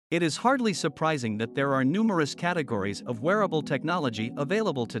It is hardly surprising that there are numerous categories of wearable technology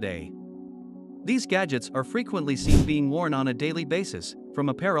available today. These gadgets are frequently seen being worn on a daily basis, from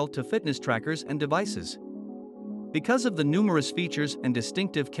apparel to fitness trackers and devices. Because of the numerous features and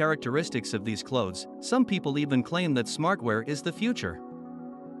distinctive characteristics of these clothes, some people even claim that smartwear is the future.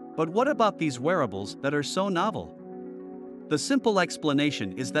 But what about these wearables that are so novel? The simple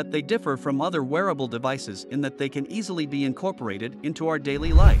explanation is that they differ from other wearable devices in that they can easily be incorporated into our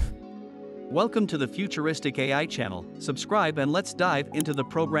daily life. Welcome to the Futuristic AI channel. Subscribe and let's dive into the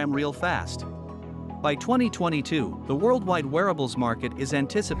program real fast. By 2022, the worldwide wearables market is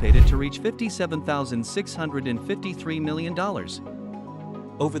anticipated to reach $57,653 million.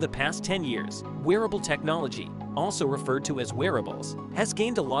 Over the past 10 years, wearable technology, also referred to as wearables, has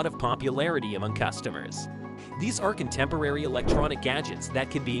gained a lot of popularity among customers. These are contemporary electronic gadgets that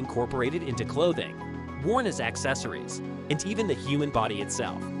can be incorporated into clothing, worn as accessories, and even the human body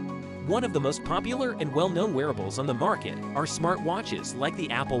itself. One of the most popular and well-known wearables on the market are smartwatches like the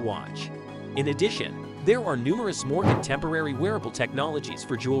Apple Watch. In addition, there are numerous more contemporary wearable technologies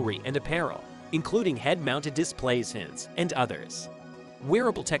for jewelry and apparel, including head-mounted displays and others.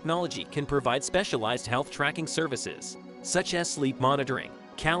 Wearable technology can provide specialized health tracking services, such as sleep monitoring,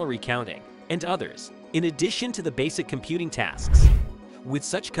 calorie counting, and others, in addition to the basic computing tasks. With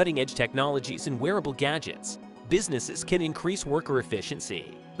such cutting-edge technologies in wearable gadgets, businesses can increase worker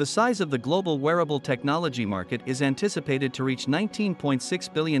efficiency. The size of the global wearable technology market is anticipated to reach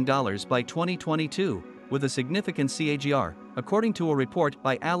 $19.6 billion by 2022, with a significant CAGR, according to a report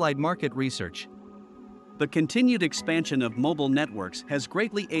by Allied Market Research. The continued expansion of mobile networks has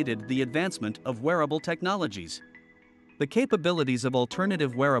greatly aided the advancement of wearable technologies. The capabilities of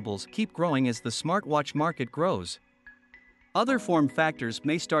alternative wearables keep growing as the smartwatch market grows. Other form factors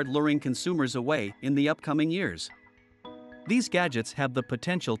may start luring consumers away in the upcoming years. These gadgets have the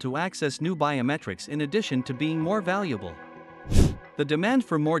potential to access new biometrics in addition to being more valuable. The demand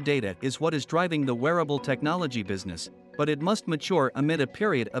for more data is what is driving the wearable technology business, but it must mature amid a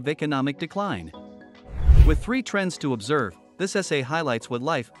period of economic decline. With 3 trends to observe, this essay highlights what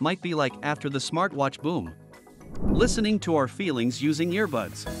life might be like after the smartwatch boom. Listening to our feelings using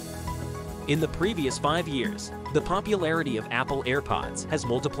earbuds. In the previous 5 years, the popularity of Apple AirPods has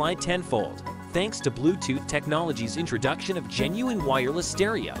multiplied tenfold, thanks to Bluetooth technology's introduction of genuine wireless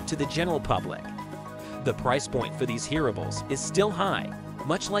stereo to the general public. The price point for these hearables is still high,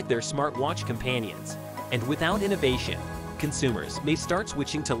 much like their smartwatch companions, and without innovation, consumers may start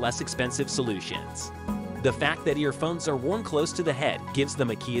switching to less expensive solutions. The fact that earphones are worn close to the head gives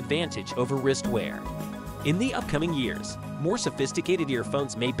them a key advantage over wrist wear. In the upcoming years, more sophisticated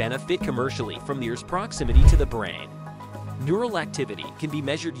earphones may benefit commercially from the ear's proximity to the brain. Neural activity can be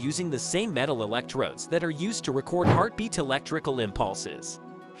measured using the same metal electrodes that are used to record heartbeat electrical impulses.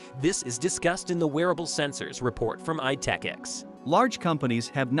 This is discussed in the Wearable Sensors report from ITechX. Large companies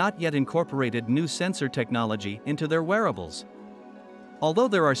have not yet incorporated new sensor technology into their wearables. Although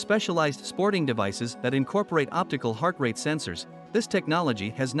there are specialized sporting devices that incorporate optical heart rate sensors, this technology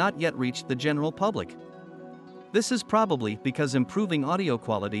has not yet reached the general public. This is probably because improving audio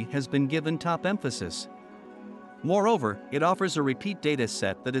quality has been given top emphasis. Moreover, it offers a repeat data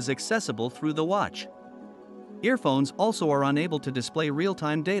set that is accessible through the watch. Earphones also are unable to display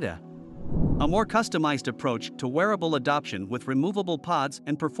real-time data. A more customized approach to wearable adoption with removable pods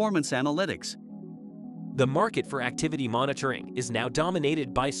and performance analytics. The market for activity monitoring is now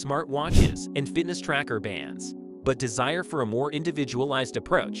dominated by smartwatches and fitness tracker bands, but desire for a more individualized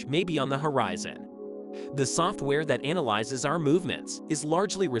approach may be on the horizon. The software that analyzes our movements is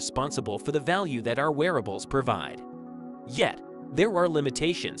largely responsible for the value that our wearables provide. Yet, there are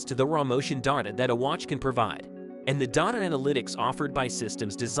limitations to the raw motion data that a watch can provide, and the data analytics offered by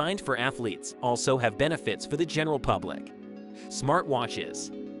systems designed for athletes also have benefits for the general public.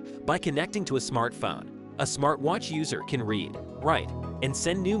 Smartwatches. By connecting to a smartphone, a smartwatch user can read, write, and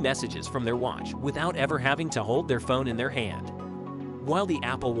send new messages from their watch without ever having to hold their phone in their hand. While the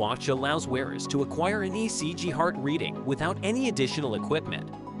Apple Watch allows wearers to acquire an ECG heart reading without any additional equipment,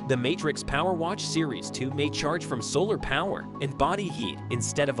 the Matrix PowerWatch Series 2 may charge from solar power and body heat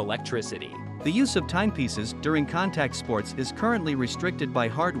instead of electricity. The use of timepieces during contact sports is currently restricted by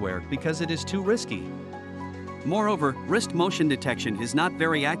hardware because it is too risky. Moreover, wrist motion detection is not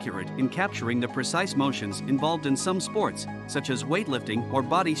very accurate in capturing the precise motions involved in some sports, such as weightlifting or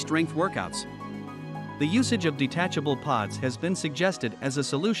body strength workouts. The usage of detachable pods has been suggested as a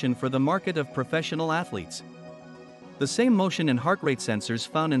solution for the market of professional athletes. The same motion and heart rate sensors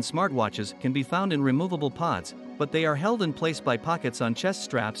found in smartwatches can be found in removable pods, but they are held in place by pockets on chest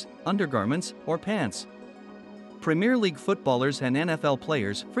straps, undergarments, or pants. Premier League footballers and NFL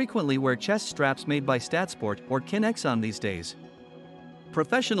players frequently wear chest straps made by StatSport or Kinexon these days.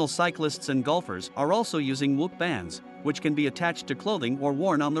 Professional cyclists and golfers are also using Whoop bands, which can be attached to clothing or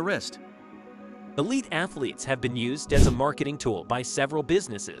worn on the wrist. Elite athletes have been used as a marketing tool by several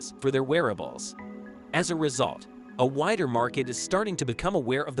businesses for their wearables. As a result, a wider market is starting to become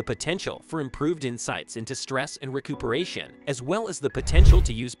aware of the potential for improved insights into stress and recuperation, as well as the potential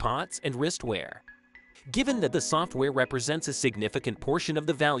to use pods and wristwear. Given that the software represents a significant portion of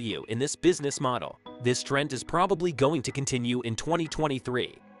the value in this business model, this trend is probably going to continue in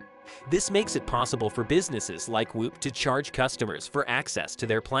 2023. This makes it possible for businesses like Whoop to charge customers for access to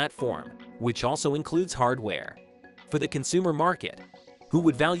their platform, which also includes hardware. For the consumer market, who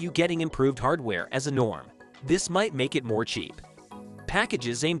would value getting improved hardware as a norm, this might make it more cheap.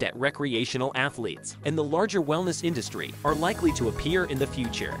 Packages aimed at recreational athletes and the larger wellness industry are likely to appear in the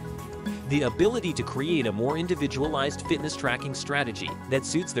future. The ability to create a more individualized fitness tracking strategy that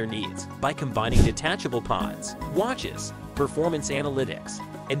suits their needs by combining detachable pods, watches, performance analytics,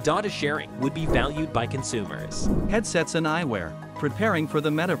 and data sharing would be valued by consumers. Headsets and eyewear, preparing for the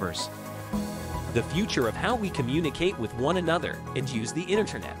metaverse. The future of how we communicate with one another and use the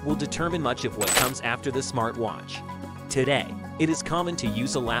internet will determine much of what comes after the smartwatch. Today, it is common to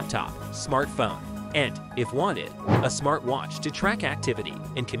use a laptop, smartphone, and, if wanted, a smartwatch to track activity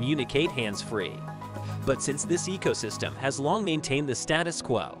and communicate hands-free. But since this ecosystem has long maintained the status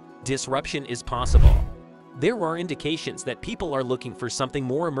quo, disruption is possible. There are indications that people are looking for something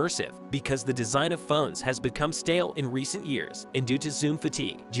more immersive because the design of phones has become stale in recent years and due to Zoom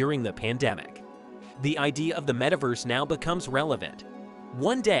fatigue during the pandemic. The idea of the metaverse now becomes relevant.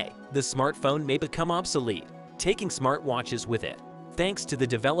 One day, the smartphone may become obsolete, taking smartwatches with it, thanks to the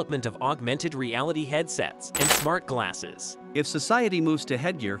development of augmented reality headsets and smart glasses. If society moves to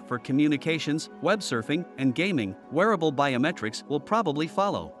headgear for communications, web surfing, and gaming, wearable biometrics will probably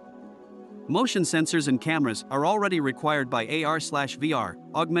follow. Motion sensors and cameras are already required by AR/VR,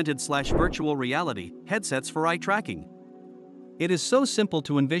 augmented/virtual reality, headsets for eye tracking. It is so simple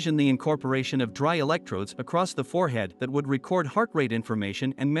to envision the incorporation of dry electrodes across the forehead that would record heart rate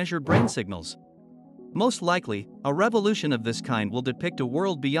information and measure brain signals. Most likely, a revolution of this kind will depict a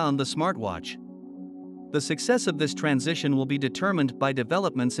world beyond the smartwatch. The success of this transition will be determined by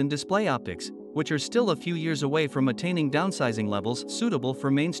developments in display optics, which are still a few years away from attaining downsizing levels suitable for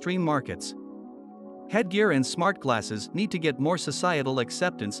mainstream markets. Headgear and smart glasses need to get more societal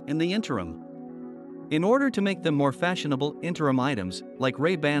acceptance in the interim. In order to make them more fashionable, interim items, like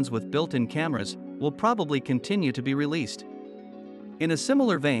Ray-Bans with built-in cameras, will probably continue to be released. In a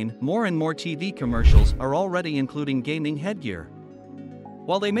similar vein, more and more TV commercials are already including gaming headgear.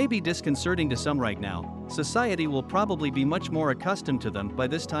 While they may be disconcerting to some right now, society will probably be much more accustomed to them by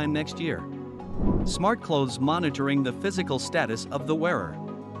this time next year. Smart clothes monitoring the physical status of the wearer.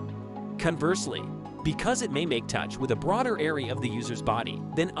 Conversely, because it may make touch with a broader area of the user's body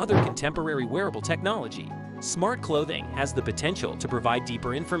than other contemporary wearable technology, smart clothing has the potential to provide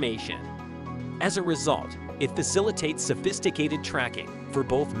deeper information. As a result, it facilitates sophisticated tracking for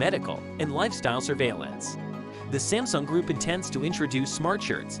both medical and lifestyle surveillance. The Samsung Group intends to introduce smart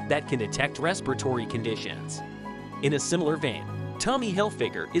shirts that can detect respiratory conditions. In a similar vein, Tommy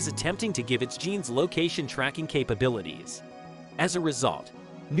Hilfiger is attempting to give its jeans location tracking capabilities. As a result,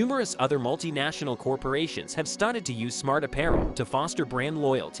 numerous other multinational corporations have started to use smart apparel to foster brand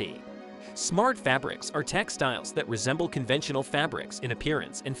loyalty. Smart fabrics are textiles that resemble conventional fabrics in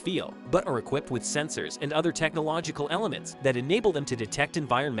appearance and feel, but are equipped with sensors and other technological elements that enable them to detect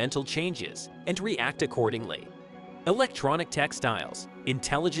environmental changes and react accordingly. Electronic textiles,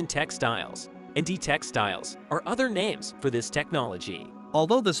 intelligent textiles, and e-textiles are other names for this technology.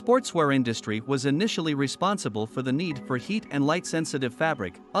 Although the sportswear industry was initially responsible for the need for heat and light-sensitive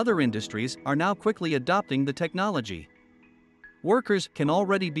fabric, other industries are now quickly adopting the technology. Workers can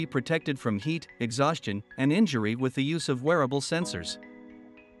already be protected from heat, exhaustion, and injury with the use of wearable sensors.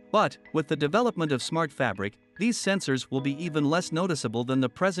 But, with the development of smart fabric, these sensors will be even less noticeable than the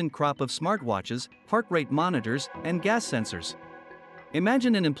present crop of smartwatches, heart rate monitors, and gas sensors.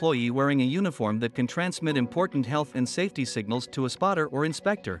 Imagine an employee wearing a uniform that can transmit important health and safety signals to a spotter or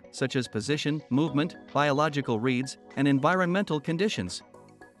inspector, such as position, movement, biological reads, and environmental conditions.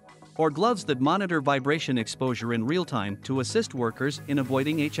 Or gloves that monitor vibration exposure in real time to assist workers in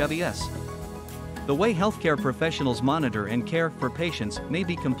avoiding HIVs. The way healthcare professionals monitor and care for patients may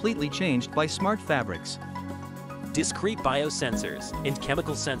be completely changed by smart fabrics. Discrete biosensors and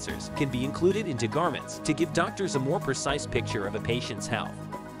chemical sensors can be included into garments to give doctors a more precise picture of a patient's health.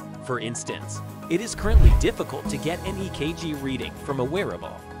 For instance, it is currently difficult to get an EKG reading from a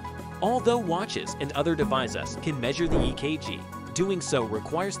wearable. Although watches and other devices can measure the EKG, doing so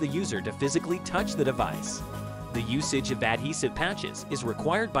requires the user to physically touch the device. The usage of adhesive patches is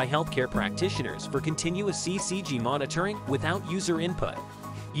required by healthcare practitioners for continuous ECG monitoring without user input.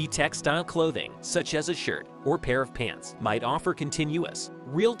 E-textile clothing, such as a shirt or pair of pants, might offer continuous,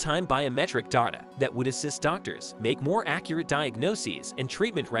 real-time biometric data that would assist doctors make more accurate diagnoses and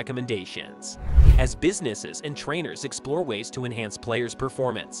treatment recommendations. As businesses and trainers explore ways to enhance players'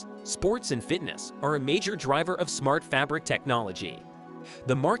 performance, sports and fitness are a major driver of smart fabric technology.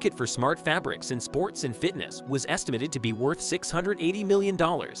 The market for smart fabrics in sports and fitness was estimated to be worth $680 million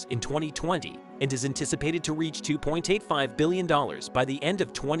in 2020 and is anticipated to reach $2.85 billion by the end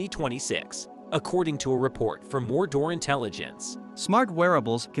of 2026, according to a report from More Door Intelligence. Smart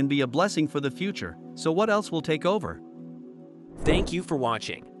wearables can be a blessing for the future, so what else will take over? Thank you for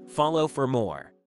watching. Follow for more.